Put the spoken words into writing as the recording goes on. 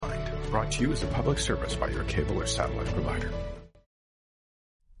brought to you as a public service by your cable or satellite provider.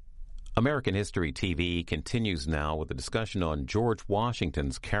 American History TV continues now with a discussion on George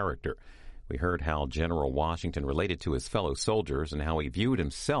Washington's character. We heard how General Washington related to his fellow soldiers and how he viewed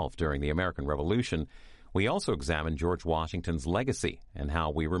himself during the American Revolution. We also examined George Washington's legacy and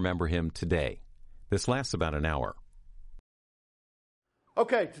how we remember him today. This lasts about an hour.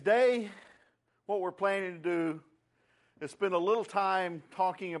 Okay, today what we're planning to do is spend a little time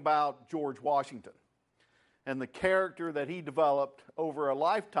talking about George Washington and the character that he developed over a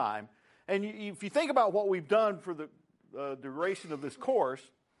lifetime. And if you think about what we've done for the duration of this course,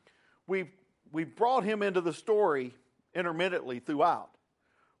 we've brought him into the story intermittently throughout,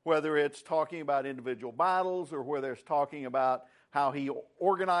 whether it's talking about individual battles or whether it's talking about how he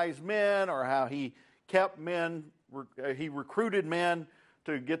organized men or how he kept men, he recruited men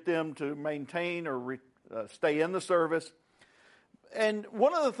to get them to maintain or stay in the service. And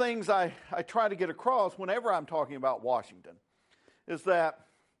one of the things I try to get across whenever I'm talking about Washington is that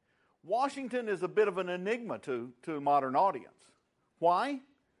Washington is a bit of an enigma to a modern audience. Why?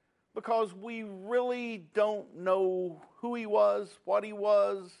 Because we really don't know who he was, what he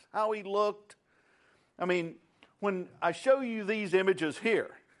was, how he looked. I mean, when I show you these images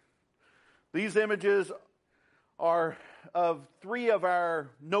here, these images are of three of our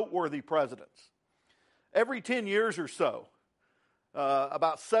noteworthy presidents. Every 10 years or so,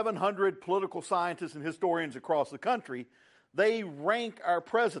 about 700 political scientists and historians across the country, they rank our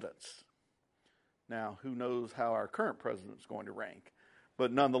presidents. Now, who knows how our current president is going to rank?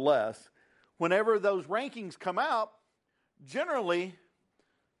 But nonetheless, whenever those rankings come out, generally,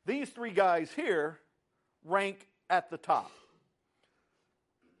 these three guys here rank at the top.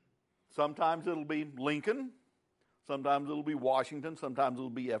 Sometimes it'll be Lincoln, sometimes it'll be Washington, sometimes it'll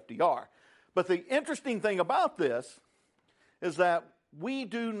be FDR. But the interesting thing about this is that we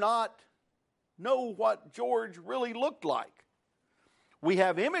do not know what George really looked like. We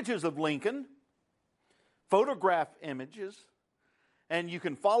have images of Lincoln, photograph images, and you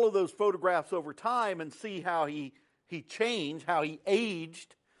can follow those photographs over time and see how he changed, how he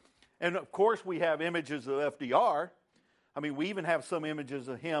aged. And of course we have images of FDR. I mean, we even have some images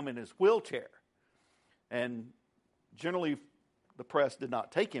of him in his wheelchair. And generally the press did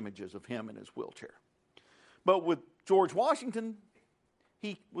not take images of him in his wheelchair. But with George Washington,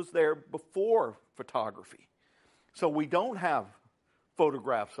 he was there before photography. So we don't have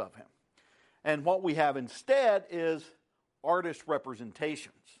photographs of him. And what we have instead is artist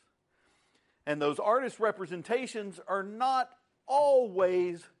representations. And those artist representations are not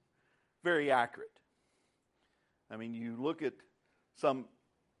always very accurate. I mean, you look at some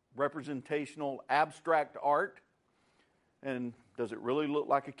representational abstract art, and does it really look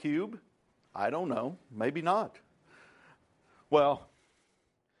like a cube? I don't know. Maybe not. Well,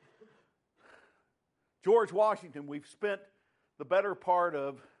 George Washington, we've spent the better part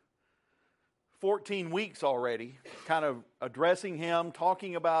of 14 weeks already kind of addressing him,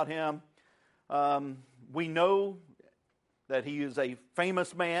 talking about him. We know that he is a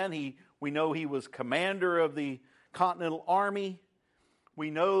famous man. We know he was commander of the Continental Army.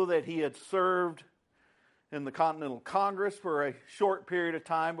 We know that he had served in the Continental Congress for a short period of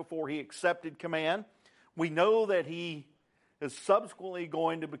time before he accepted command. We know that he is subsequently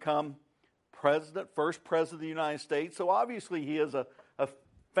going to become president, first president of the United States. So obviously he is a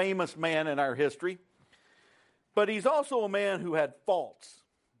famous man in our history. But he's also a man who had faults,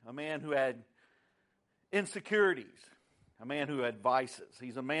 a man who had insecurities, a man who had vices.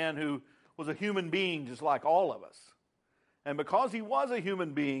 He's a man who was a human being just like all of us. And because he was a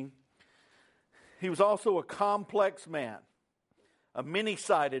human being, he was also a complex man, a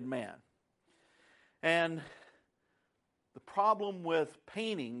many-sided man. And the problem with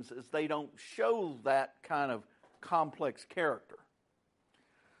paintings is they don't show that kind of complex character.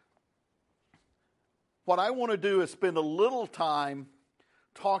 What I want to do is spend a little time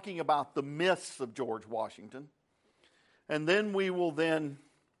talking about the myths of George Washington. And then we will then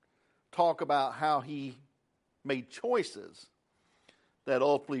talk about how he made choices that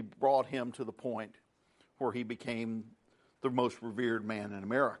ultimately brought him to the point where he became the most revered man in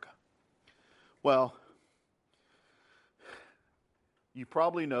America. Well, you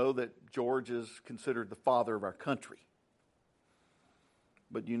probably know that George is considered the father of our country.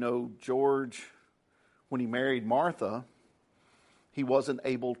 But you know, George, when he married Martha, he wasn't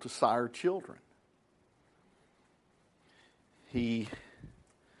able to sire children. He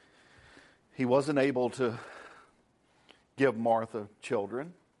wasn't able to give Martha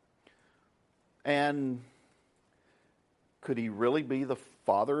children. And could he really be the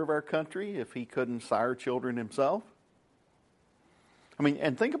father of our country if he couldn't sire children himself? I mean,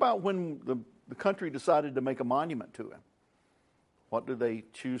 and think about when the country decided to make a monument to him. What do they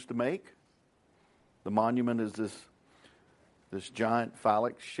choose to make? The monument is this giant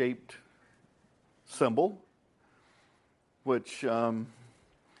phallic-shaped symbol, which is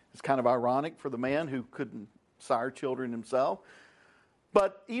kind of ironic for the man who couldn't sire children himself.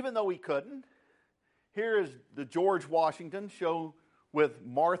 But even though he couldn't, here is the George Washington show with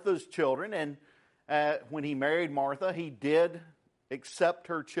Martha's children. And when he married Martha, he did accept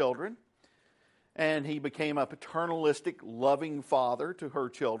her children. And he became a paternalistic, loving father to her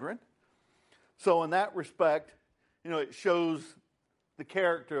children. So in that respect, it shows the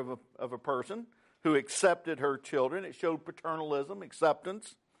character of a person who accepted her children. It showed paternalism,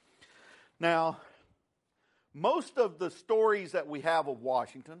 acceptance. Now, most of the stories that we have of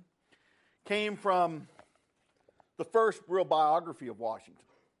Washington came from the first real biography of Washington,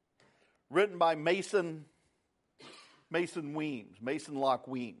 written by Mason Locke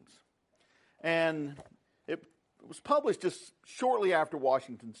Weems. And it was published just shortly after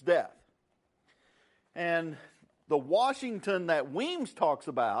Washington's death. And the Washington that Weems talks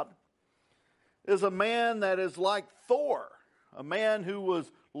about is a man that is like Thor, a man who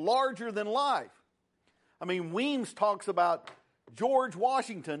was larger than life. I mean, Weems talks about George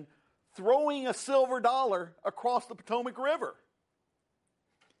Washington throwing a silver dollar across the Potomac River.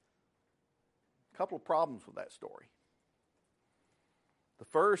 A couple of problems with that story. The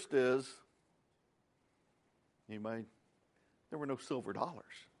first is, there were no silver dollars.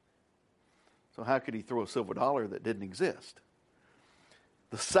 So how could he throw a silver dollar that didn't exist?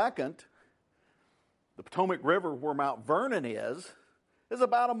 The second, the Potomac River where Mount Vernon is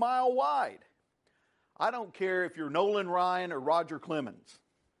about a mile wide. I don't care if you're Nolan Ryan or Roger Clemens.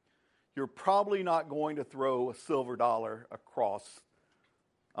 You're probably not going to throw a silver dollar across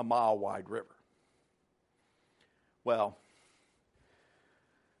a mile-wide river. Well,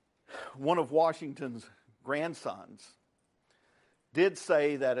 one of Washington's grandsons did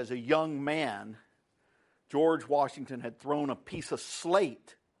say that as a young man, George Washington had thrown a piece of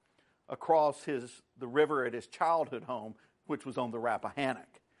slate across the river at his childhood home, which was on the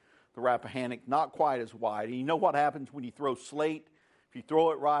Rappahannock. The Rappahannock, not quite as wide. And you know what happens when you throw slate? If you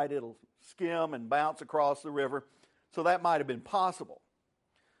throw it right, it'll skim and bounce across the river. So that might have been possible.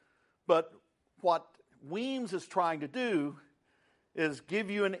 But what Weems is trying to do is give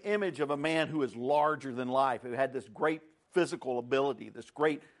you an image of a man who is larger than life, who had this great physical ability, this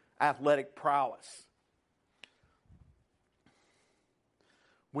great athletic prowess.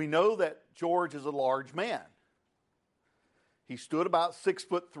 We know that George is a large man. He stood about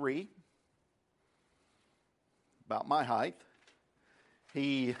 6'3", about my height.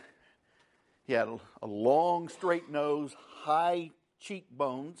 He had a long, straight nose, high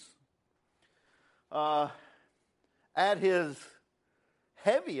cheekbones. At his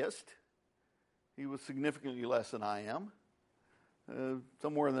heaviest, he was significantly less than I am,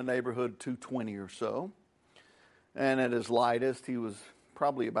 somewhere in the neighborhood 220 or so. And at his lightest, he was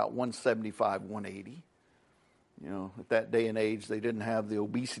probably about 175, 180. At that day and age, they didn't have the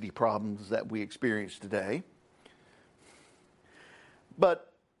obesity problems that we experience today.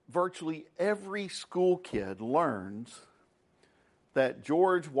 But virtually every school kid learns that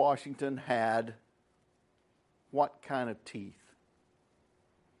George Washington had what kind of teeth?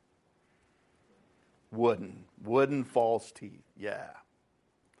 Wooden false teeth, yeah.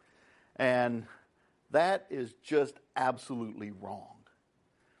 And that is just absolutely wrong.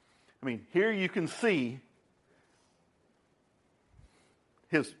 I mean, here you can see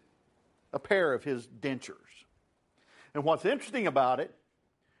a pair of his dentures. And what's interesting about it,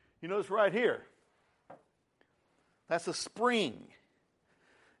 you notice right here, that's a spring.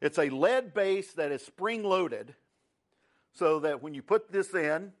 It's a lead base that is spring-loaded so that when you put this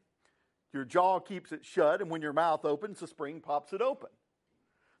in, your jaw keeps it shut, and when your mouth opens, the spring pops it open.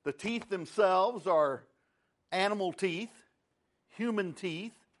 The teeth themselves are animal teeth, human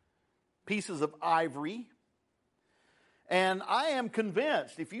teeth, pieces of ivory. And I am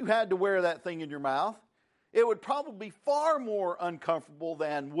convinced if you had to wear that thing in your mouth, it would probably be far more uncomfortable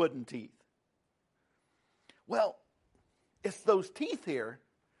than wooden teeth. Well, it's those teeth here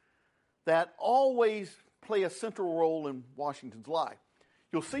that always play a central role in Washington's life.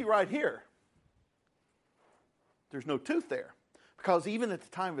 You'll see right here, there's no tooth there. Because even at the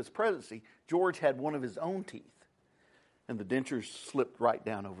time of his presidency, George had one of his own teeth. And the dentures slipped right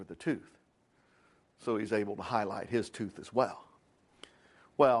down over the tooth. So he's able to highlight his tooth as well.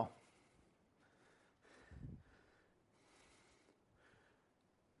 Well,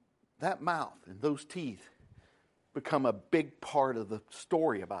 that mouth and those teeth become a big part of the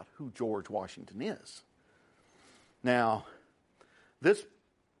story about who George Washington is. Now, This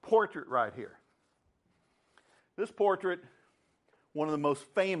portrait right here. This portrait, one of the most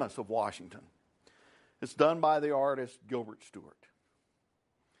famous of Washington. It's done by the artist Gilbert Stuart.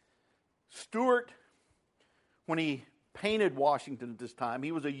 Stuart, when he painted Washington at this time,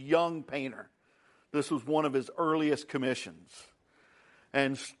 he was a young painter. This was one of his earliest commissions.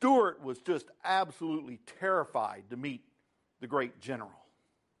 And Stuart was just absolutely terrified to meet the great general.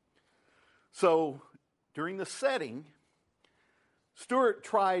 So, during the setting, Stuart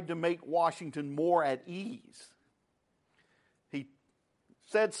tried to make Washington more at ease. He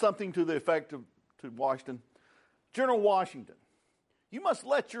said something to the effect of to Washington, General Washington, you must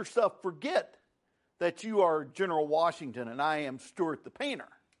let yourself forget that you are General Washington and I am Stuart the painter.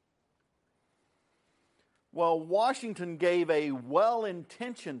 Well, Washington gave a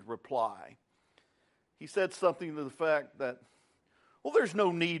well-intentioned reply. He said something to the fact that, well, there's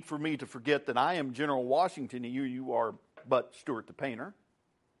no need for me to forget that I am General Washington and you are but Stuart the painter.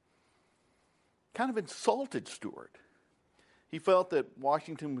 Kind of insulted Stuart. He felt that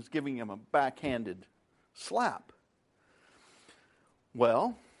Washington was giving him a backhanded slap.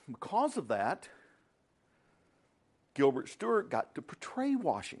 Well, because of that, Gilbert Stuart got to portray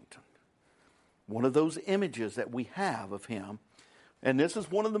Washington. One of those images that we have of him. And this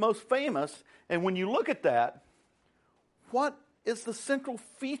is one of the most famous. And when you look at that, what is the central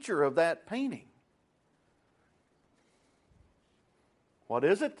feature of that painting? What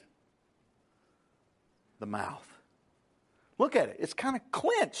is it? The mouth. Look at it. It's kind of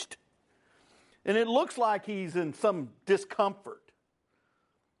clenched. And it looks like he's in some discomfort,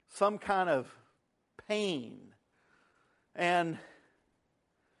 some kind of pain. And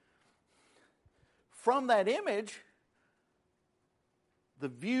from that image, the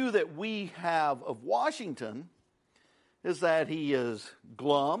view that we have of Washington is that he is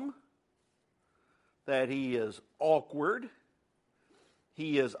glum, that he is awkward,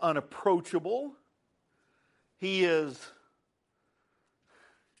 he is unapproachable, he is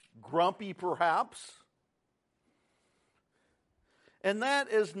grumpy perhaps. And that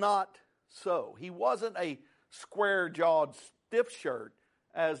is not so. He wasn't a square-jawed stiff shirt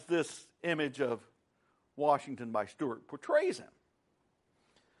as this image of Washington by Stuart portrays him.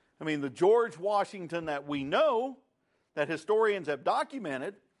 I mean, the George Washington that we know, that historians have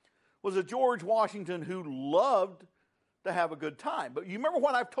documented, was a George Washington who loved to have a good time. But you remember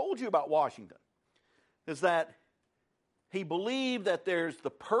what I've told you about Washington, is that he believed that there's the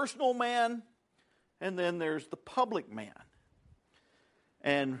personal man and then there's the public man.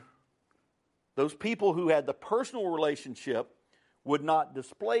 And those people who had the personal relationship would not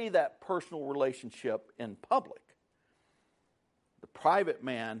display that personal relationship in public. The private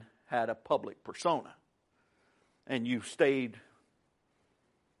man had a public persona. And you stayed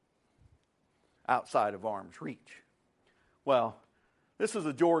outside of arm's reach. Well, this is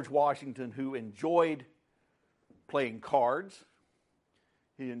a George Washington who enjoyed playing cards.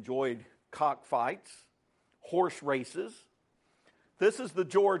 He enjoyed cockfights, horse races. This is the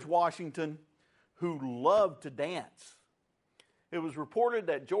George Washington who loved to dance. It was reported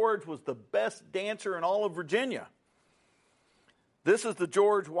that George was the best dancer in all of Virginia. This is the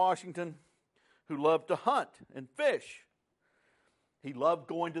George Washington who loved to hunt and fish. He loved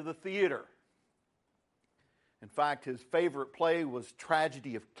going to the theater. In fact, his favorite play was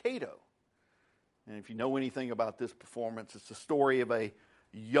Tragedy of Cato. And if you know anything about this performance, it's the story of a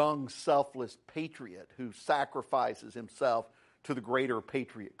young, selfless patriot who sacrifices himself to the greater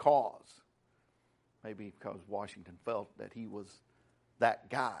patriot cause. Maybe because Washington felt that he was that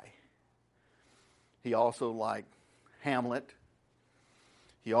guy. He also liked Hamlet.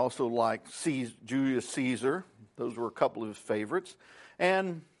 He also liked Julius Caesar. Those were a couple of his favorites.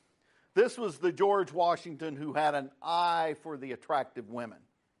 And this was the George Washington who had an eye for the attractive women.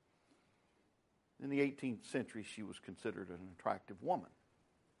 In the 18th century, she was considered an attractive woman.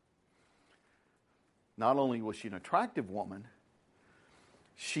 Not only was she an attractive woman,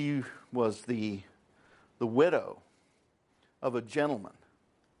 she was the widow of a gentleman.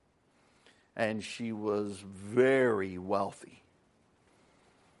 And she was very wealthy.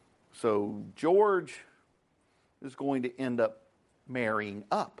 So George is going to end up marrying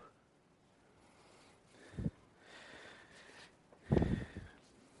up.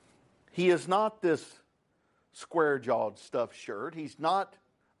 He is not this square-jawed stuffed shirt. He's not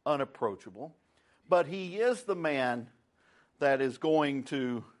unapproachable. But he is the man that is going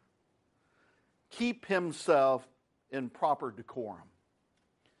to keep himself in proper decorum.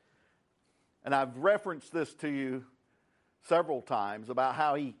 And I've referenced this to you several times about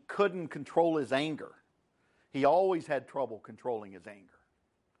how he couldn't control his anger. He always had trouble controlling his anger.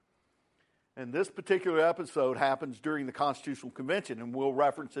 And this particular episode happens during the Constitutional Convention, and we'll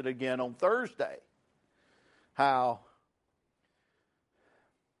reference it again on Thursday. How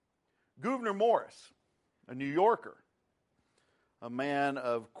Gouverneur Morris, a New Yorker, a man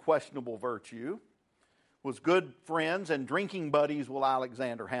of questionable virtue, was good friends and drinking buddies with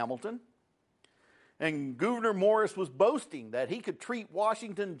Alexander Hamilton. And Gouverneur Morris was boasting that he could treat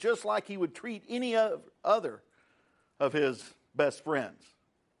Washington just like he would treat any other of his best friends.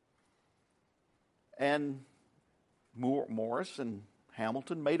 And Morris and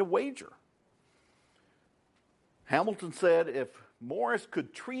Hamilton made a wager. Hamilton said if Morris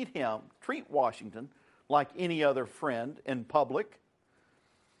could treat Washington like any other friend in public,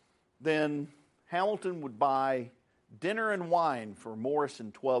 then Hamilton would buy dinner and wine for Morris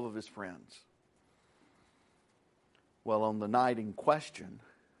and 12 of his friends. Well, on the night in question,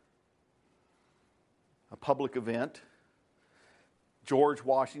 a public event, George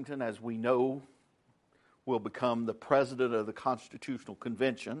Washington, as we know, will become the president of the Constitutional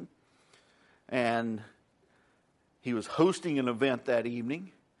Convention. And he was hosting an event that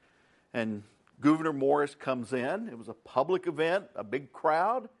evening, and Gouverneur Morris comes in. It was a public event, a big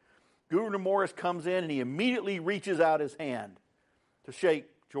crowd. Gouverneur Morris comes in, and he immediately reaches out his hand to shake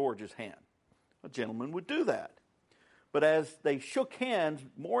George's hand. A gentleman would do that. But as they shook hands,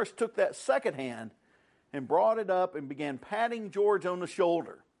 Morris took that second hand and brought it up and began patting George on the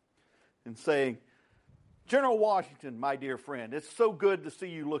shoulder and saying, "General Washington, my dear friend, it's so good to see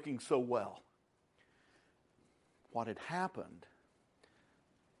you looking so well." What had happened,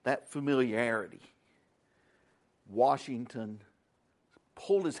 that familiarity, Washington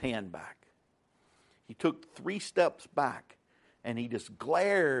pulled his hand back. He took 3 steps back, and he just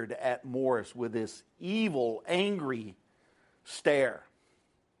glared at Morris with this evil, angry stare.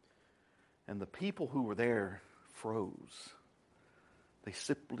 And the people who were there froze. They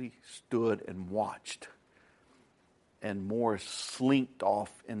simply stood and watched. And Morris slinked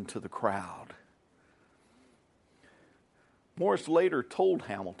off into the crowd. Morris later told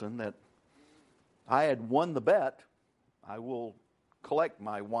Hamilton that I had won the bet. I will collect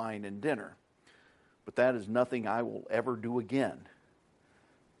my wine and dinner. But that is nothing I will ever do again,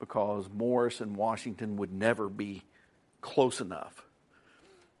 because Morris and Washington would never be close enough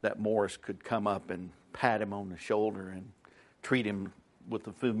that Morris could come up and pat him on the shoulder and treat him with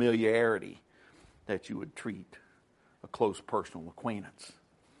the familiarity that you would treat a close personal acquaintance.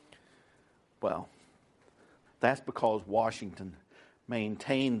 Well, that's because Washington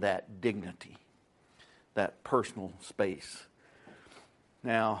maintained that dignity, that personal space.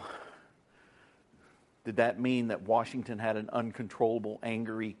 Now, did that mean that Washington had an uncontrollable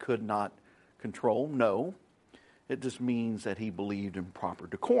anger he could not control? No. It just means that he believed in proper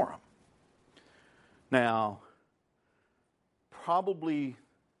decorum. Now, probably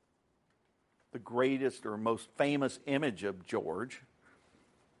the greatest or most famous image of George,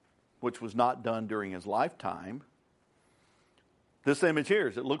 which was not done during his lifetime, this image here.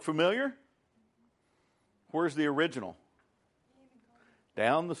 Does it look familiar? Where's the original?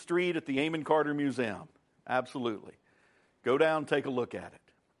 Down the street at the Amon Carter Museum. Absolutely. Go down and take a look at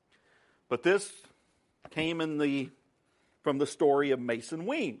it. But this came from the story of Mason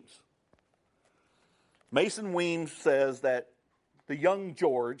Weems. Mason Weems says that the young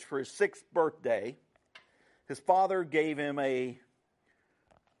George, for his 6th birthday, his father gave him a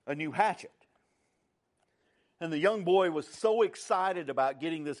new hatchet. And the young boy was so excited about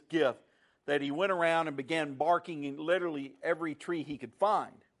getting this gift that he went around and began barking in literally every tree he could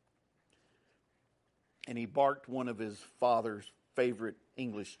find. And he barked one of his father's favorite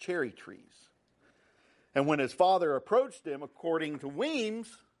English cherry trees. And when his father approached him, according to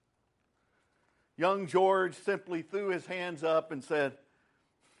Weems, young George simply threw his hands up and said,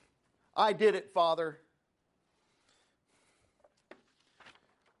 "I did it, Father.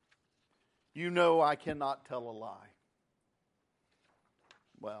 You know I cannot tell a lie."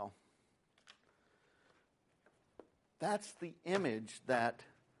 Well, that's the image that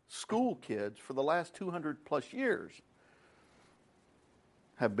school kids for the last 200 plus years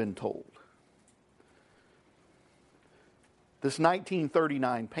have been told. This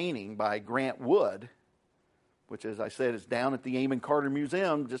 1939 painting by Grant Wood, which, as I said, is down at the Amon Carter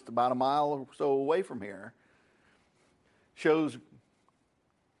Museum, just about a mile or so away from here, shows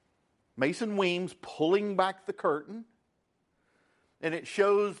Mason Weems pulling back the curtain, and it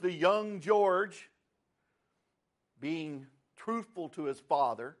shows the young George being truthful to his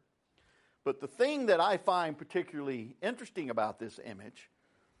father. But the thing that I find particularly interesting about this image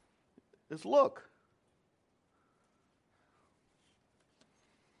is, look.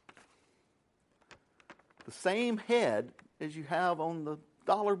 The same head as you have on the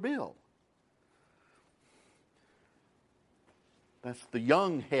dollar bill. That's the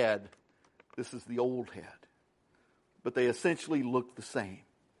young head. This is the old head. But they essentially look the same.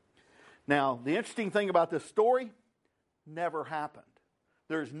 Now, the interesting thing about this story, never happened.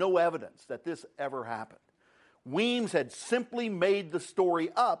 There's no evidence that this ever happened. Weems had simply made the story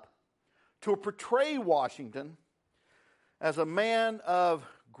up to portray Washington as a man of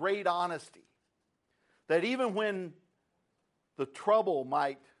great honesty. That even when the trouble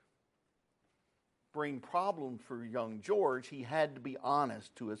might bring problems for young George, he had to be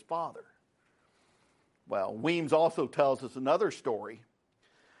honest to his father. Well, Weems also tells us another story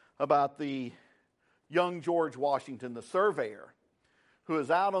about the young George Washington, the surveyor, who is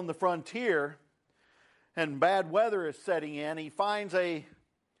out on the frontier and bad weather is setting in. He finds a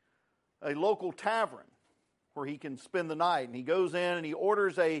local tavern where he can spend the night. And he goes in and he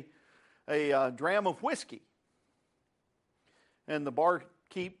orders a dram of whiskey. And the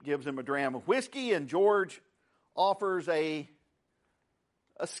barkeep gives him a dram of whiskey, and George offers a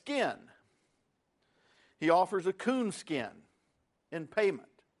skin. He offers a coon skin in payment.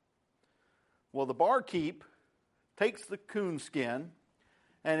 Well, the barkeep takes the coon skin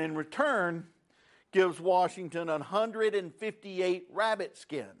and in return gives Washington 158 rabbit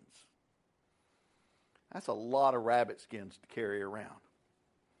skins. That's a lot of rabbit skins to carry around.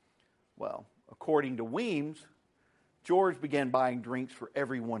 Well, according to Weems, George began buying drinks for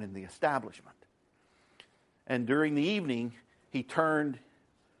everyone in the establishment. And during the evening, he turned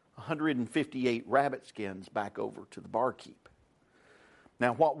 158 rabbit skins back over to the barkeep.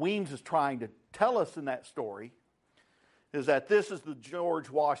 Now, what Weems is trying to tell us in that story is that this is the George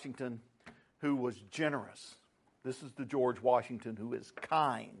Washington who was generous. This is the George Washington who is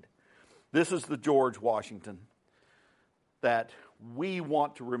kind. This is the George Washington that we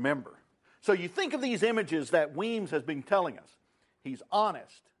want to remember. So you think of these images that Weems has been telling us. He's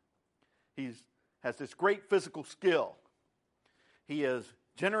honest. He has this great physical skill. He is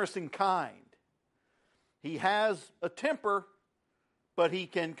generous and kind. He has a temper, but he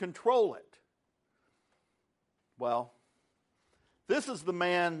can control it. Well, this is the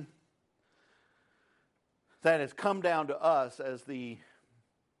man that has come down to us as the,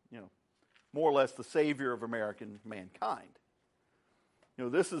 more or less the savior of American mankind.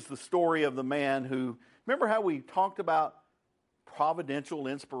 This is the story of the man who, remember how we talked about providential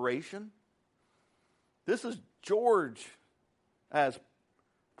inspiration? This is George as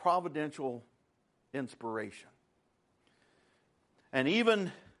providential inspiration. And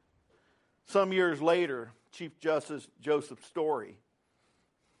even some years later, Chief Justice Joseph Story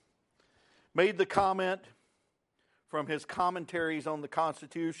made the comment from his commentaries on the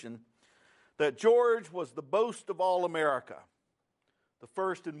Constitution that George was the boast of all America, the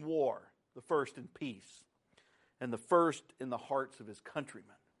first in war, the first in peace, and the first in the hearts of his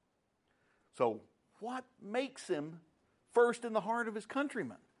countrymen. So, what makes him first in the heart of his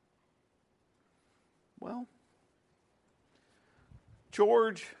countrymen? Well,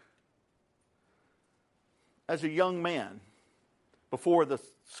 George, as a young man, before the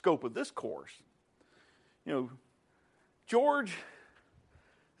scope of this course, George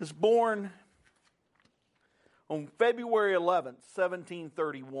is born on February 11th,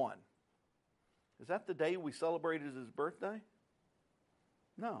 1731. Is that the day we celebrated his birthday?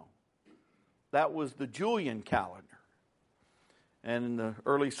 No. That was the Julian calendar. And in the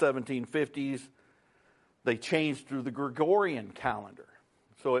early 1750s, they changed to the Gregorian calendar.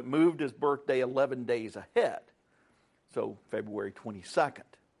 So it moved his birthday 11 days ahead. So February 22nd,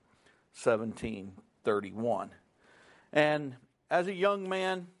 1731. And as a young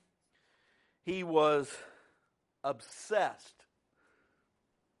man, he was obsessed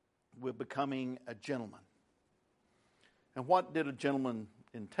with becoming a gentleman. And what did a gentleman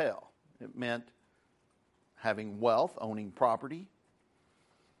entail? It meant having wealth, owning property,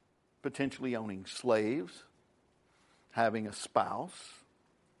 potentially owning slaves, having a spouse,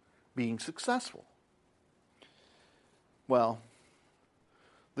 being successful. Well,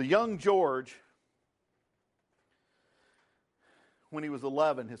 the young George, when he was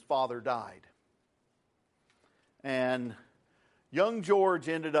 11, his father died. And young George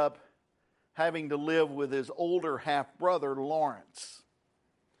ended up having to live with his older half-brother, Lawrence.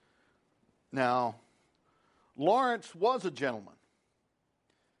 Now, Lawrence was a gentleman.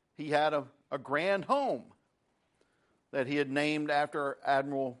 He had a grand home that he had named after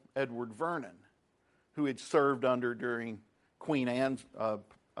Admiral Edward Vernon, who had served under during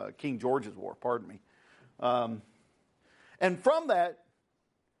King George's War, and from that,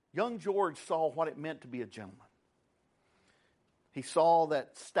 young George saw what it meant to be a gentleman. He saw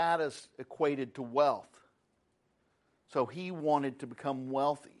that status equated to wealth. So he wanted to become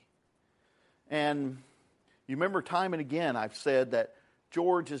wealthy. And You remember time and again I've said that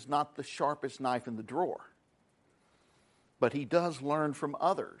George is not the sharpest knife in the drawer. But he does learn from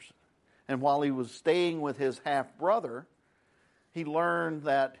others. And while he was staying with his half-brother, he learned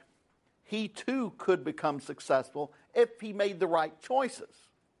that he too could become successful if he made the right choices.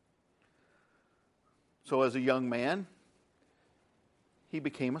 So as a young man, he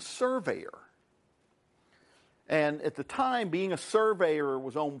became a surveyor. And at the time, being a surveyor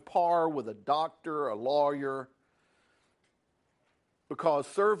was on par with a doctor, a lawyer, because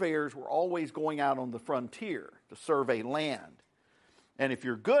surveyors were always going out on the frontier to survey land. And if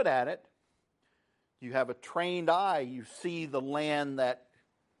you're good at it, you have a trained eye, you see the land that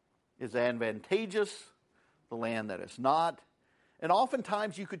is advantageous, the land that is not. And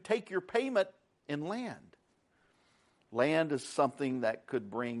oftentimes you could take your payment in land. Land is something that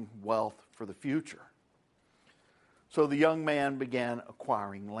could bring wealth for the future. So the young man began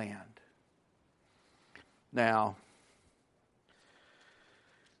acquiring land. Now,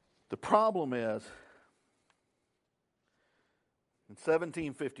 the problem is, in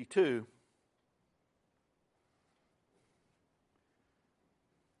 1752,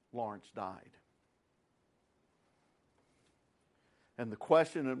 Lawrence died. And the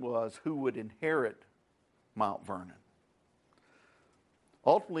question was, who would inherit Mount Vernon?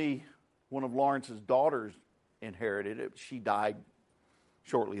 Ultimately, one of Lawrence's daughters inherited it. She died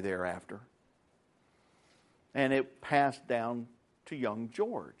shortly thereafter. And it passed down to young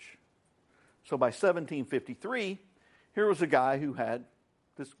George. So by 1753, here was a guy who had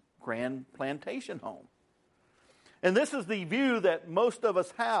this grand plantation home. And this is the view that most of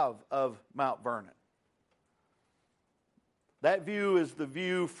us have of Mount Vernon. That view is the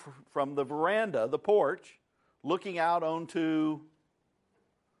view from the veranda, the porch, looking out onto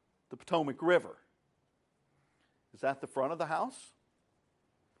the Potomac River. Is that the front of the house?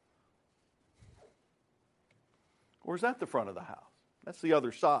 Or is that the front of the house? That's the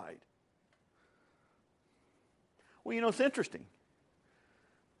other side. Well, you know, it's interesting.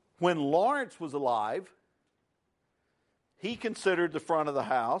 When Lawrence was alive, he considered the front of the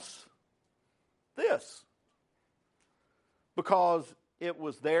house this, because it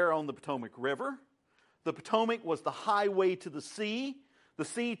was there on the Potomac River. The Potomac was the highway to the sea. The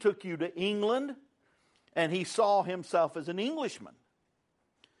sea took you to England, and he saw himself as an Englishman.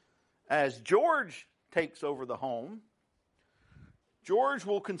 As George takes over the home, George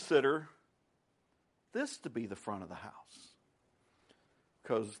will consider this to be the front of the house,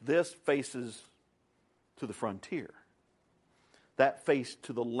 because this faces to the frontier. That faced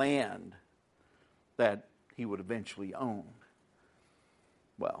to the land that he would eventually own.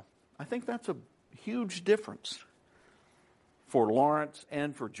 Well, I think that's a huge difference for Lawrence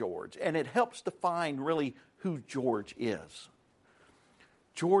and for George. And it helps define really who George is.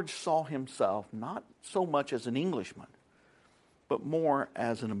 George saw himself not so much as an Englishman, but more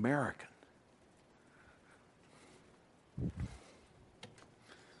as an American.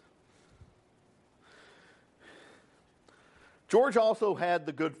 George also had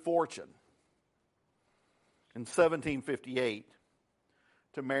the good fortune in 1758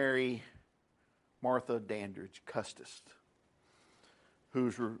 to marry Martha Dandridge Custis,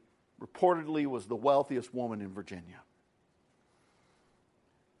 who reportedly was the wealthiest woman in Virginia.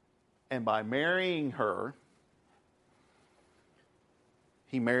 And by marrying her,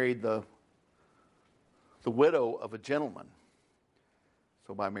 he married the widow of a gentleman.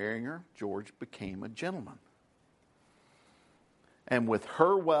 So by marrying her, George became a gentleman. And with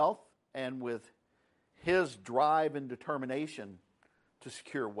her wealth and with his drive and determination to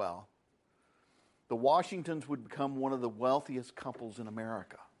secure wealth, the Washingtons would become one of the wealthiest couples in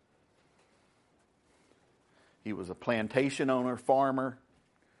America. He was a plantation owner, farmer,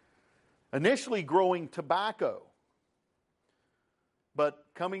 initially growing tobacco, but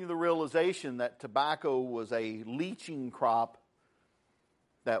coming to the realization that tobacco was a leaching crop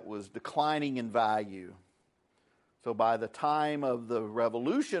that was declining in value. So by the time of the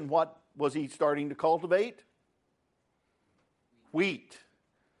Revolution, what was he starting to cultivate? Wheat.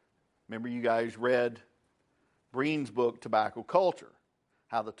 Remember, you guys read Breen's book, Tobacco Culture,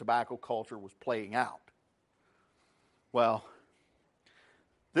 how the tobacco culture was playing out. Well,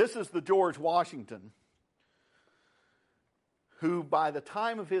 this is the George Washington who, by the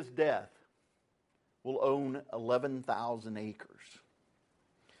time of his death, will own 11,000 acres.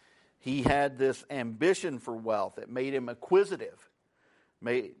 He had this ambition for wealth that made him acquisitive,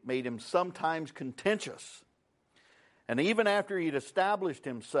 made him sometimes contentious. And even after he'd established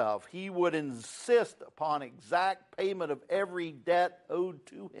himself, he would insist upon exact payment of every debt owed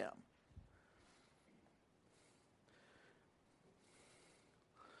to him.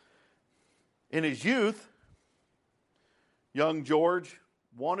 In his youth, young George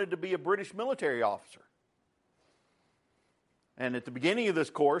wanted to be a British military officer. And at the beginning of this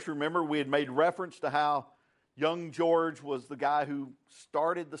course, remember, we had made reference to how young George was the guy who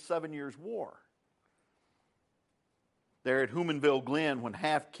started the 7 Years' War. There at Humanville Glen, when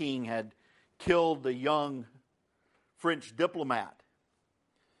Half King had killed the young French diplomat.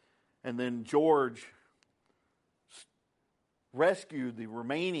 And then George rescued the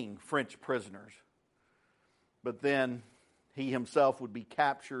remaining French prisoners. But then he himself would be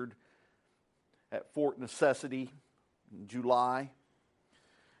captured at Fort Necessity in July.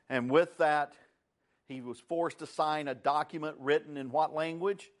 And with that, he was forced to sign a document written in what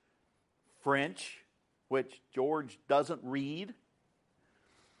language? French, which George doesn't read.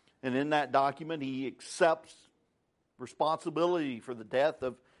 And in that document, he accepts responsibility for the death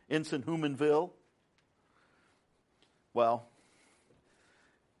of Ensign Humanville. Well,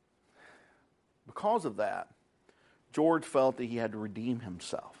 because of that, George felt that he had to redeem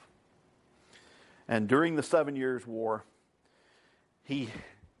himself. And during the 7 Years' War, he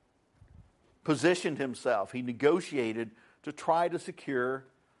positioned himself, he negotiated to try to secure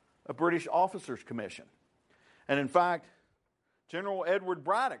a British officer's commission. And in fact, General Edward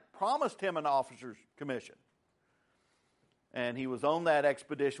Braddock promised him an officer's commission. And he was on that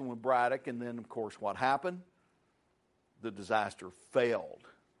expedition with Braddock, and then, of course, what happened? The disaster failed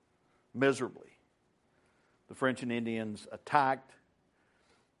miserably. The French and Indians attacked,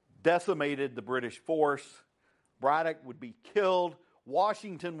 decimated the British force. Braddock would be killed.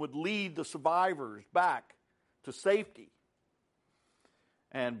 Washington would lead the survivors back to safety.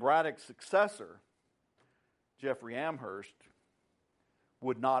 And Braddock's successor, Jeffrey Amherst,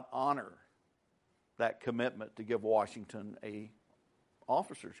 would not honor that commitment to give Washington a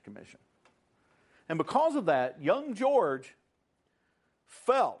officer's commission. And because of that, young George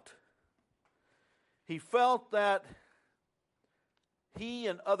felt that he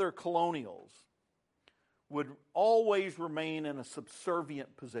and other colonials would always remain in a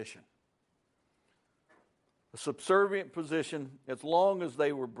subservient position. A subservient position as long as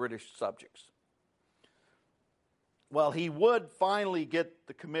they were British subjects. Well, he would finally get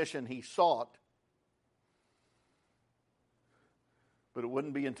the commission he sought, but it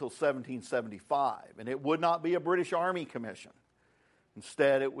wouldn't be until 1775. And it would not be a British Army commission.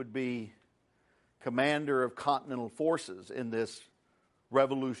 Instead, it would be commander of Continental Forces in this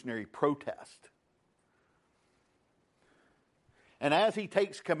revolutionary protest. And as he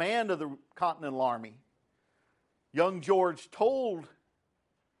takes command of the Continental Army, young George told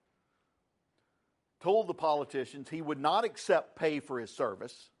the politicians he would not accept pay for his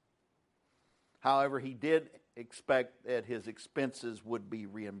service. However, he did expect that his expenses would be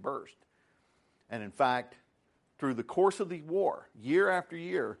reimbursed. And in fact, through the course of the war, year after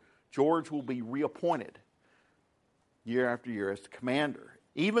year, George will be reappointed year after year as the commander.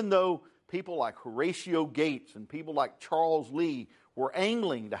 Even though people like Horatio Gates and people like Charles Lee were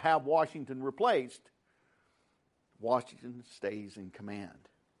angling to have Washington replaced, Washington stays in command.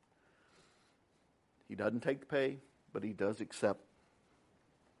 He doesn't take the pay, but he does accept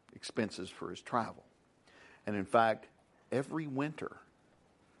expenses for his travel. And in fact, every winter,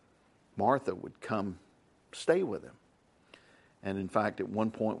 Martha would come stay with him. And in fact, at one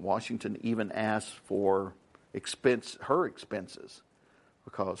point, Washington even asked for her expenses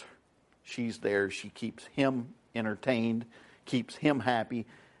because she's there. She keeps him entertained, keeps him happy,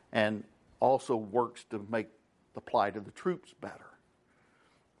 and also works to make the plight of the troops better.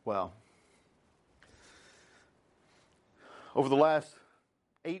 Well, over the last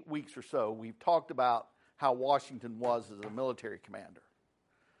 8 weeks or so, we've talked about how Washington was as a military commander.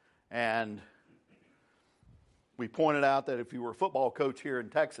 And we pointed out that if he were a football coach here in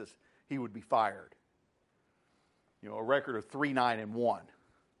Texas, he would be fired. A record of 3-9-1.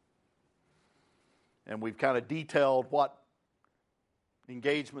 And we've kind of detailed what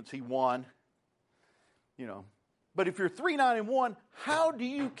engagements he won. But if you're 3-9-1, how do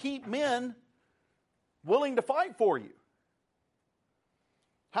you keep men willing to fight for you?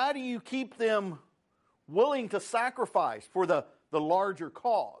 How do you keep them willing to sacrifice for the larger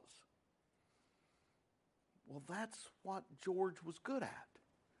cause? Well, that's what George was good at.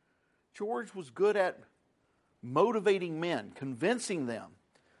 George was good at motivating men, convincing them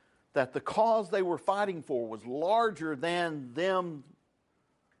that the cause they were fighting for was larger than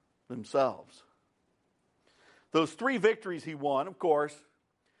themselves. Those 3 victories he won, of course,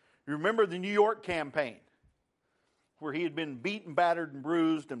 you remember the New York campaign, where he had been beaten, battered, and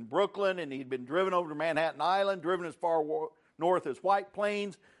bruised in Brooklyn, and he'd been driven over to Manhattan Island, driven as far north as White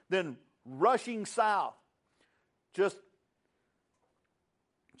Plains, then rushing south, just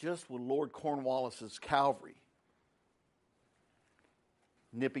with Lord Cornwallis's cavalry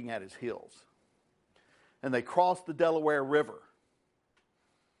nipping at his heels. And they crossed the Delaware River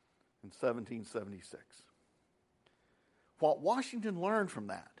in 1776. What Washington learned from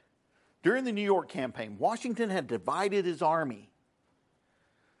that, during the New York campaign, Washington had divided his army.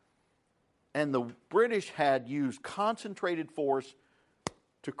 And the British had used concentrated force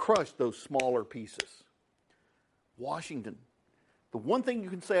to crush those smaller pieces. Washington, the one thing you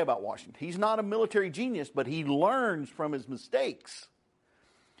can say about Washington, he's not a military genius, but he learns from his mistakes.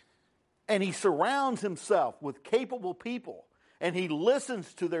 And he surrounds himself with capable people, and he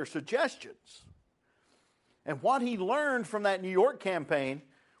listens to their suggestions. And what he learned from that New York campaign,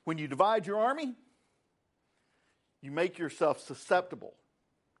 when you divide your army, you make yourself susceptible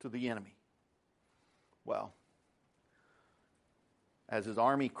to the enemy. Well, as his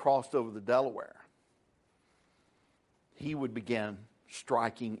army crossed over the Delaware, he would begin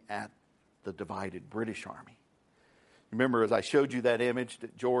striking at the divided British army. Remember, as I showed you that image,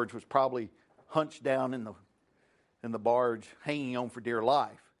 that George was probably hunched down in the barge, hanging on for dear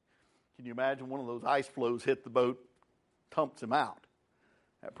life. Can you imagine one of those ice floes hit the boat, thumps him out?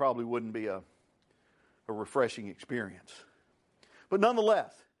 That probably wouldn't be a refreshing experience. But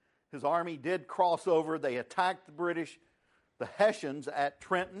nonetheless, his army did cross over. They attacked the Hessians at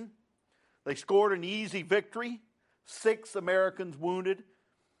Trenton. They scored an easy victory. 6 Americans wounded.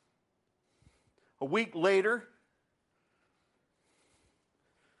 A week later,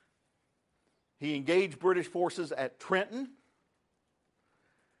 he engaged British forces at Trenton.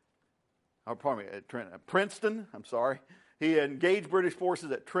 Princeton. He engaged British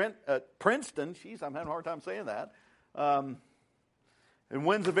forces at Princeton. Jeez, I'm having a hard time saying that. And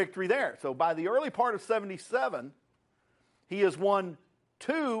wins a victory there. So by the early part of 77, he has won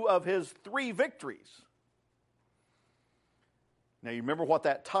 2 of his 3 victories. Now you remember what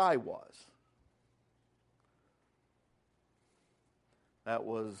that tie was. That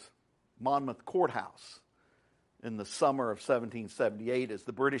was Monmouth Courthouse in the summer of 1778 as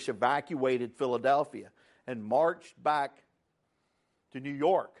the British evacuated Philadelphia and marched back to New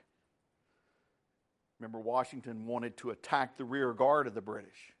York. Remember, Washington wanted to attack the rear guard of the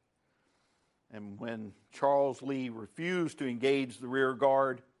British. And when Charles Lee refused to engage the rear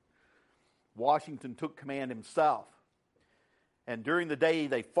guard, Washington took command himself. And during the day,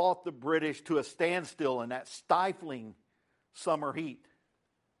 they fought the British to a standstill in that stifling summer heat.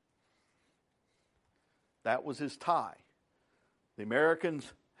 That was his tie. The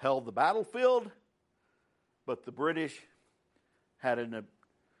Americans held the battlefield, but the British had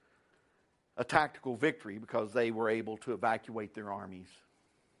a tactical victory because they were able to evacuate their armies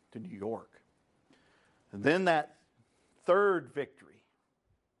to New York. And then that third victory,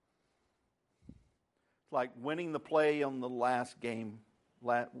 it's like winning the play on the last game,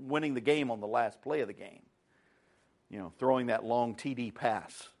 winning the game on the last play of the game. You know, throwing that long TD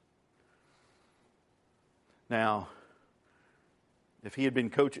pass. Now, if he had been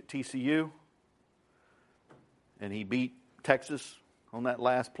coach at TCU and he beat Texas on that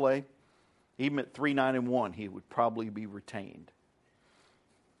last play, even at 3-9-1, he would probably be retained.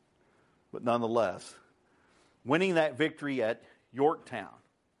 But nonetheless, winning that victory at Yorktown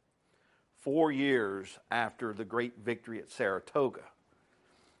 4 years after the great victory at Saratoga,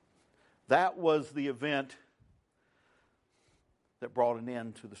 that was the event that brought an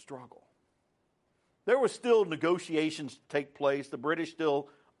end to the struggle. There were still negotiations to take place. The British still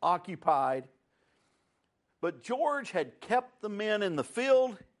occupied. But George had kept the men in the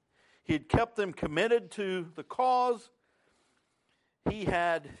field. He had kept them committed to the cause. He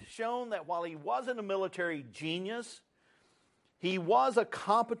had shown that while he wasn't a military genius, he was a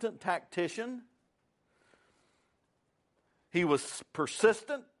competent tactician. He was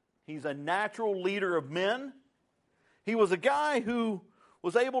persistent. He's a natural leader of men. He was a guy who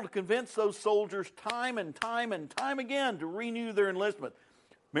was able to convince those soldiers time and time and time again to renew their enlistment.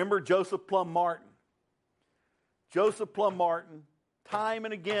 Remember Joseph Plum Martin. Joseph Plum Martin, time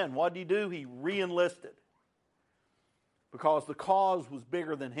and again, what did he do? He re-enlisted because the cause was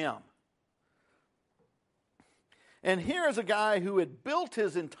bigger than him. And here is a guy who had built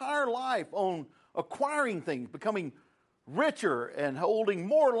his entire life on acquiring things, becoming richer and holding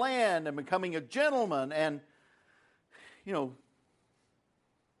more land and becoming a gentleman and, you know,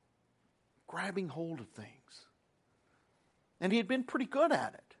 grabbing hold of things. And he had been pretty good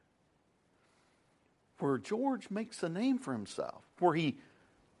at it. Where George makes a name for himself, where he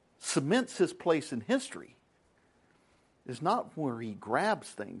cements his place in history, is not where he grabs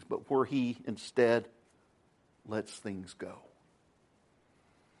things, but where he instead lets things go.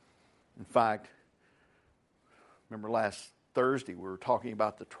 In fact, remember last Thursday we were talking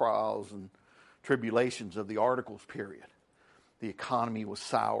about the trials and tribulations of the Articles period. the economy was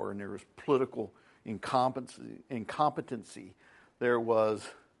sour and there was political incompetency. There was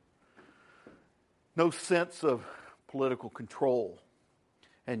no sense of political control.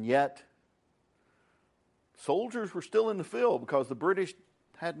 And yet, soldiers were still in the field because the British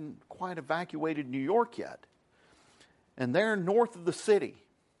hadn't quite evacuated New York yet. And there north of the city,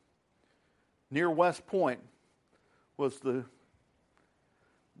 near West Point, was the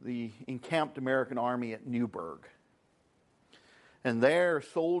encamped American army at Newburgh. And there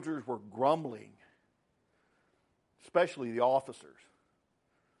soldiers were grumbling, especially the officers.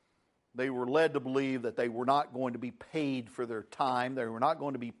 They were led to believe that they were not going to be paid for their time. They were not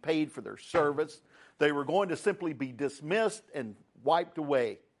going to be paid for their service. They were going to simply be dismissed and wiped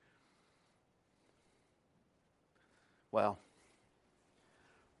away. Well,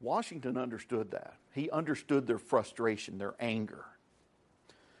 Washington understood that. He understood their frustration, their anger.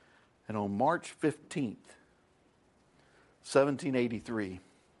 And on March 15th, 1783,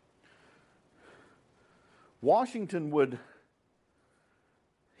 Washington would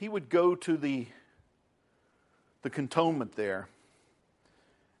go to the cantonment there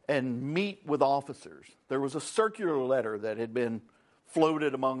and meet with officers. There was a circular letter that had been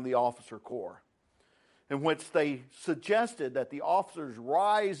floated among the officer corps, in which they suggested that the officers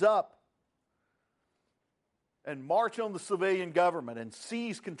rise up and march on the civilian government and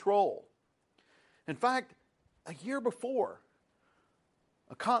seize control. In fact, a year before,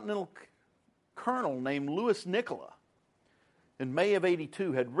 a Continental colonel named Louis Nicola, in May of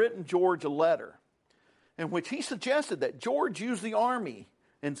 '82, had written George a letter in which he suggested that George use the army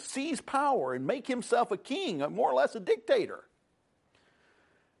and seize power and make himself a king, more or less a dictator.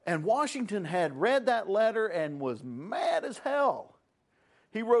 And Washington had read that letter and was mad as hell.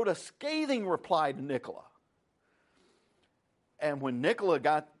 He wrote a scathing reply to Nicola. And when Nicola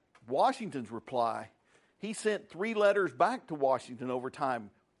got Washington's reply, he sent 3 letters back to Washington over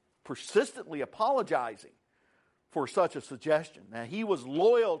time, persistently apologizing for such a suggestion. Now, he was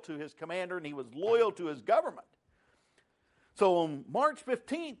loyal to his commander and he was loyal to his government. So on March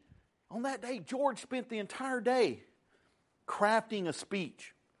 15th, on that day, George spent the entire day crafting a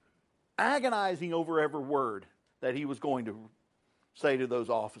speech, agonizing over every word that he was going to say to those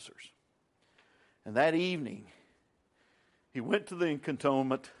officers. And that evening, he went to the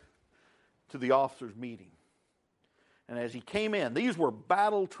cantonment, to the officers' meeting. And as he came in, these were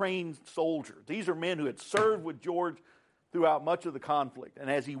battle-trained soldiers. These are men who had served with George throughout much of the conflict. And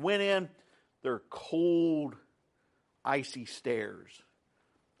as he went in, their cold, icy stares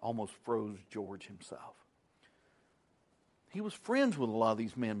almost froze George himself. He was friends with a lot of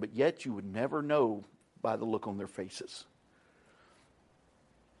these men, but yet you would never know by the look on their faces.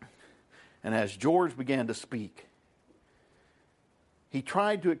 And as George began to speak, he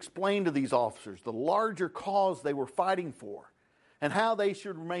tried to explain to these officers the larger cause they were fighting for and how they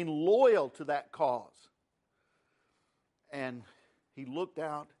should remain loyal to that cause. And he looked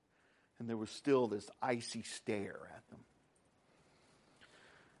out, and there was still this icy stare at them.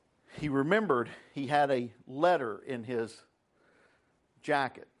 He remembered he had a letter in his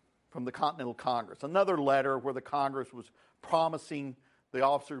jacket from the Continental Congress, another letter where the Congress was promising the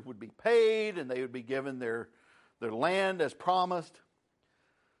officers would be paid and they would be given their land as promised.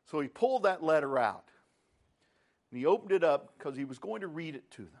 So he pulled that letter out, and he opened it up because he was going to read it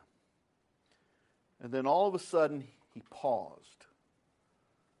to them. And then all of a sudden, he paused.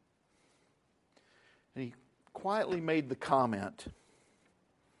 And he quietly made the comment,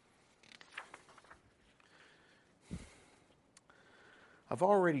 "I've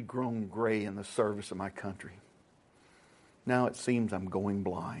already grown gray in the service of my country. Now it seems I'm going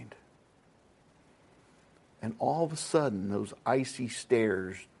blind." And all of a sudden, those icy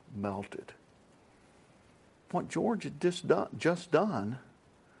stares melted. What George had just done,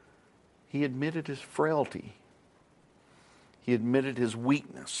 he admitted his frailty. He admitted his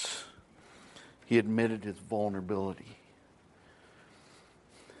weakness. He admitted his vulnerability.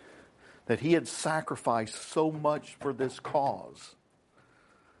 That he had sacrificed so much for this cause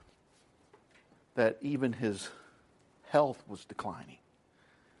that even his health was declining.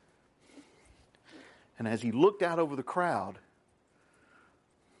 And as he looked out over the crowd,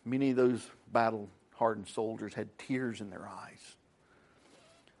 many of those battle-hardened soldiers had tears in their eyes.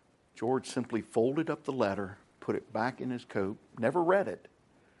 George simply folded up the letter, put it back in his coat, never read it,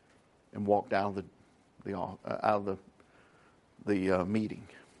 and walked out of the meeting.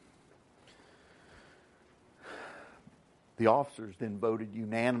 The officers then voted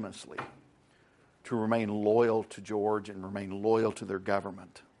unanimously to remain loyal to George and remain loyal to their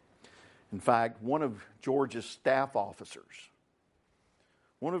government. In fact, one of George's staff officers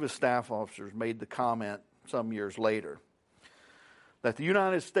made the comment some years later that the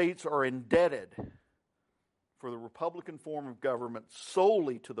United States are indebted for the Republican form of government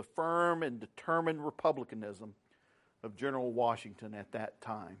solely to the firm and determined republicanism of General Washington at that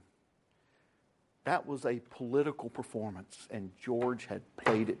time. That was a political performance, and George had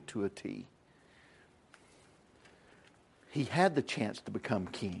played it to a T. He had the chance to become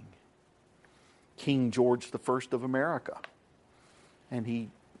king, King George I of America, and he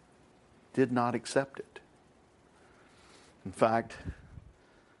did not accept it. In fact,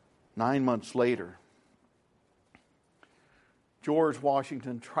 9 months later, George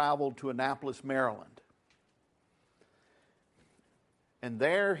Washington traveled to Annapolis, Maryland. And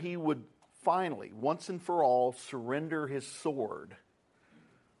there he would finally, once and for all, surrender his sword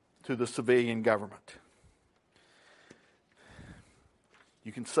to the civilian government.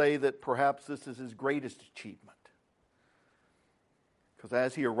 You can say that perhaps this is his greatest achievement. Because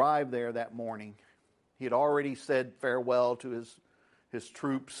as he arrived there that morning, he had already said farewell to his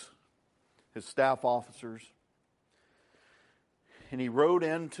troops, his staff officers. And he rode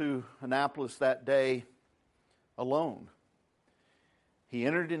into Annapolis that day alone. He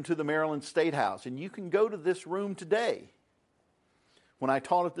entered into the Maryland State House, and you can go to this room today. When I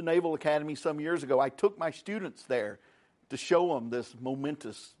taught at the Naval Academy some years ago, I took my students there to show them this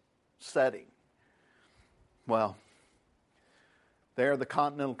momentous setting. Well, there the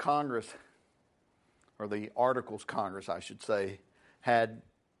Continental Congress, or the Articles Congress, I should say, had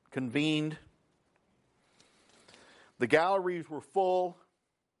convened. The galleries were full.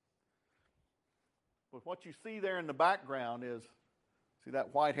 But what you see there in the background is, see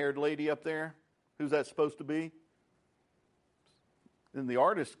that white-haired lady up there? Who's that supposed to be? In the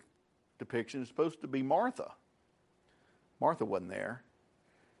artist depiction, it's supposed to be Martha. Martha wasn't there.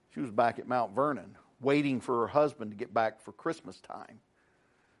 She was back at Mount Vernon, waiting for her husband to get back for Christmas time.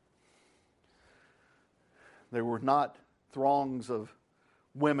 There were not throngs of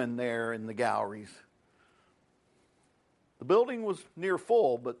women there in the galleries. The building was near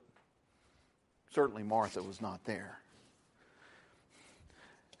full, but certainly Martha was not there.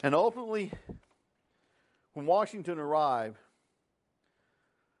 And ultimately, when Washington arrived,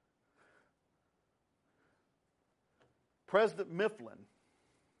 President Mifflin,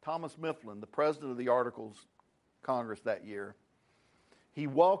 Thomas Mifflin, the president of the Articles Congress that year, he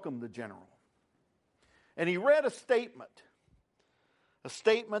welcomed the general. And he read a statement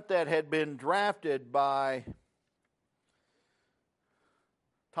that had been drafted by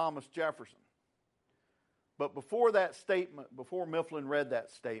Thomas Jefferson. But before that statement, before Mifflin read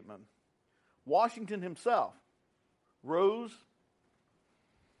that statement, Washington himself rose,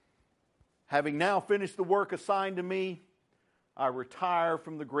 having now finished the work assigned to me, I retire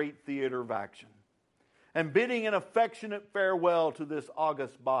from the great theater of action, and bidding an affectionate farewell to this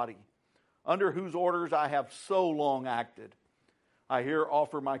august body, under whose orders I have so long acted, I here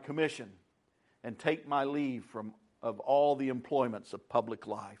offer my commission and take my leave of all the employments of public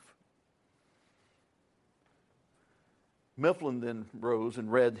life. Mifflin then rose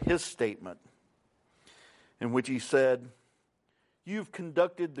and read his statement, in which he said, "You've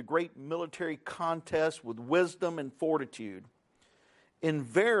conducted the great military contest with wisdom and fortitude,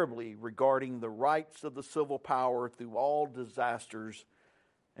 invariably regarding the rights of the civil power through all disasters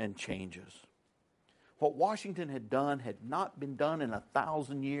and changes." What Washington had done had not been done in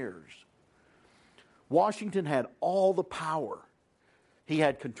 1,000 years. Washington had all the power. He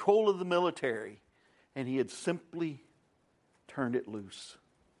had control of the military, and he had simply turned it loose.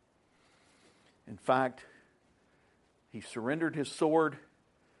 In fact, he surrendered his sword.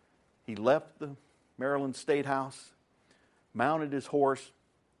 He left the Maryland State House, mounted his horse,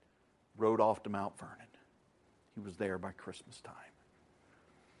 rode off to Mount Vernon. He was there by Christmas time.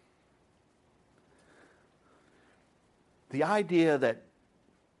 The idea that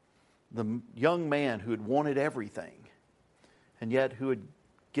the young man who had wanted everything, and yet who had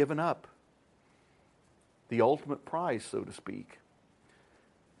given up the ultimate prize, so to speak,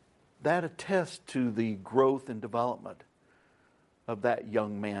 that attests to the growth and development of that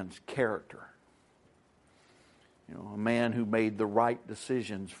young man's character. You know, a man who made the right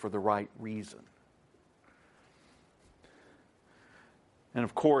decisions for the right reason. And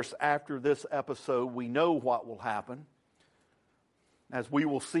of course, after this episode, we know what will happen. As we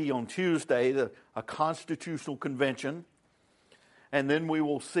will see on Tuesday, a constitutional convention. And then we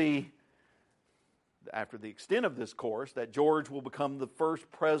will see, after the extent of this course, that George will become the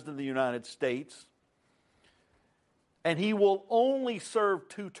first president of the United States. And he will only serve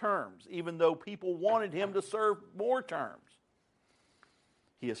 2 terms, even though people wanted him to serve more terms.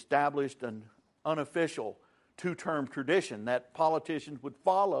 He established an unofficial 2-term tradition that politicians would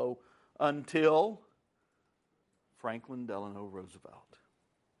follow until Franklin Delano Roosevelt.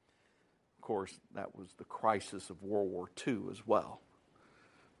 Of course, that was the crisis of World War II as well.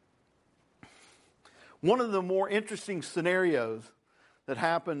 One of the more interesting scenarios that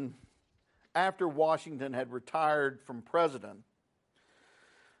happened after Washington had retired from president,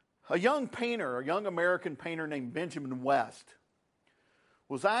 a young painter, a young American painter named Benjamin West,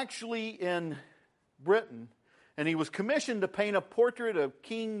 was actually in Britain, and he was commissioned to paint a portrait of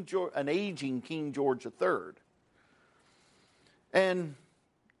an aging King George III. And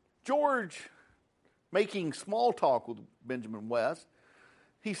George, making small talk with Benjamin West,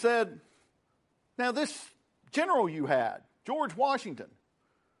 he said, "Now this general you had, George Washington,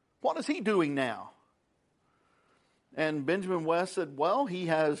 what is he doing now?" And Benjamin West said, "Well, he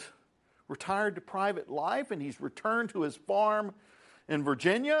has retired to private life, and he's returned to his farm in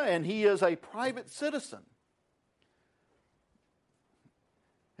Virginia, and he is a private citizen."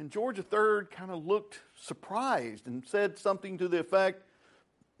 And George III kind of looked surprised and said something to the effect,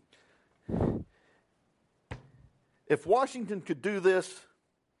 "If Washington could do this,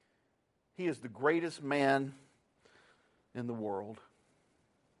 he is the greatest man in the world."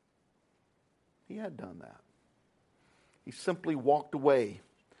 He had done that. He simply walked away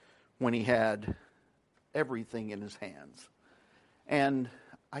when he had everything in his hands. And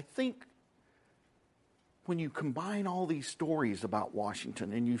I think when you combine all these stories about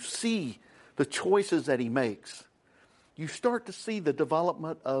Washington and you see the choices that he makes, you start to see the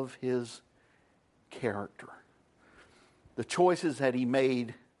development of his character. The choices that he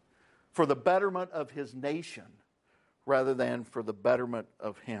made for the betterment of his nation rather than for the betterment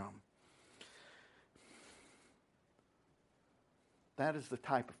of him. That is the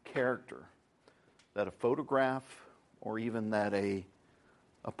type of character that a photograph or even that a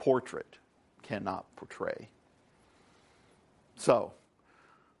portrait cannot portray. So,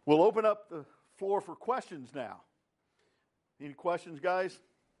 we'll open up the floor for questions now. Any questions, guys?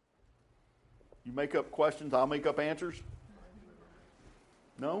 You make up questions, I'll make up answers?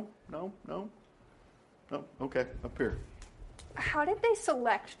 No? Okay, up here. How did they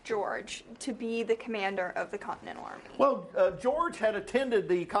select George to be the commander of the Continental Army? Well, George had attended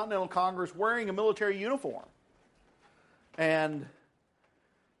the Continental Congress wearing a military uniform. And,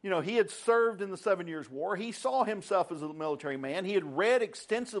 he had served in the 7 Years' War. He saw himself as a military man. He had read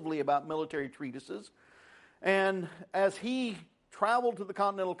extensively about military treatises. And as he traveled to the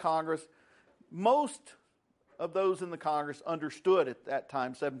Continental Congress, most of those in the Congress understood at that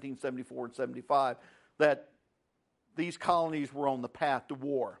time, 1774 and 75, that these colonies were on the path to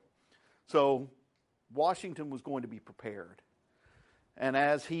war. So Washington was going to be prepared. And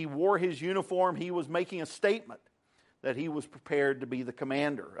as he wore his uniform, he was making a statement that he was prepared to be the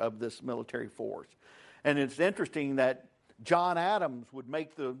commander of this military force. And it's interesting that John Adams would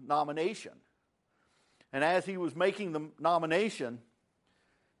make the nomination. And as he was making the nomination,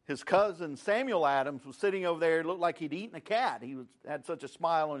 his cousin Samuel Adams was sitting over there. It looked like he'd eaten a cat. He had such a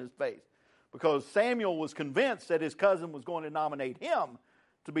smile on his face, because Samuel was convinced that his cousin was going to nominate him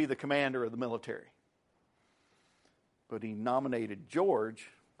to be the commander of the military. But he nominated George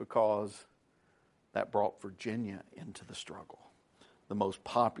because that brought Virginia into the struggle. The most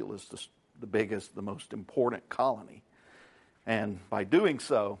populous, the biggest, the most important colony. And by doing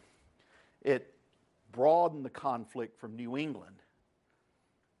so, it broadened the conflict from New England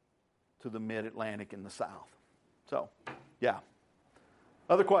to the mid-Atlantic in the South. So, yeah.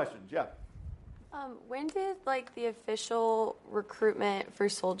 Other questions? Yeah. When did the official recruitment for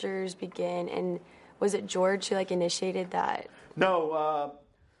soldiers begin, and was it George who initiated that? No,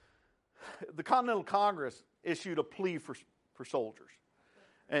 the Continental Congress issued a plea for soldiers,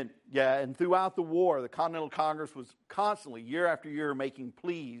 and throughout the war, the Continental Congress was constantly, year after year, making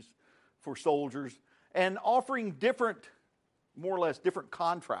pleas for soldiers and offering more or less different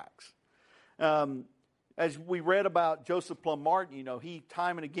contracts. As we read about Joseph Plum Martin, he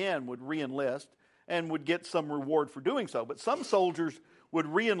time and again would re-enlist and would get some reward for doing so. But some soldiers would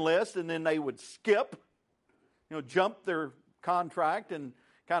re-enlist and then they would skip, jump their contract and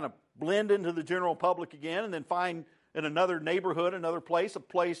kind of blend into the general public again, and then find in another neighborhood, another place, a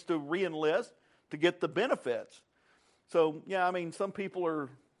place to re-enlist to get the benefits. So, some people are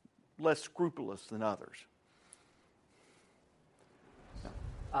less scrupulous than others.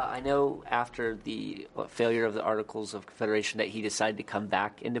 I know after the failure of the Articles of Confederation that he decided to come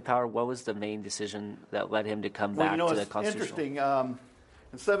back into power. What was the main decision that led him to come back to the Constitutional? It's interesting.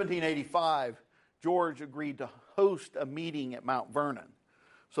 In 1785, George agreed to host a meeting at Mount Vernon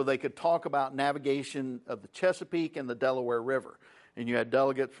so they could talk about navigation of the Chesapeake and the Delaware River. And you had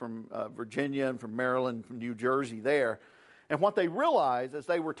delegates from Virginia and from Maryland, from New Jersey there. And what they realized as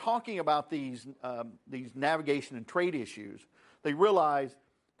they were talking about these navigation and trade issues, they realized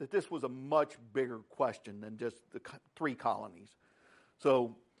that this was a much bigger question than just the 3 colonies.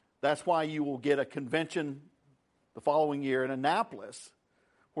 So that's why you will get a convention the following year in Annapolis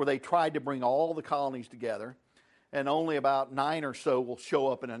where they tried to bring all the colonies together, and only about 9 or so will show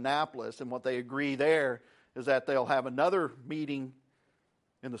up in Annapolis. And what they agree there is that they'll have another meeting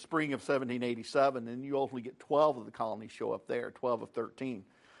in the spring of 1787, and you ultimately get 12 of the colonies show up there, 12 of 13.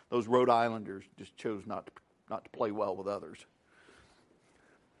 Those Rhode Islanders just chose not to play well with others.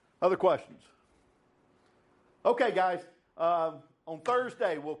 Other questions? Okay, guys. On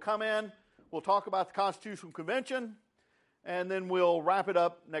Thursday, we'll come in, we'll talk about the Constitutional Convention, and then we'll wrap it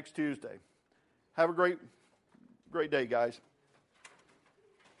up next Tuesday. Have a great day, guys.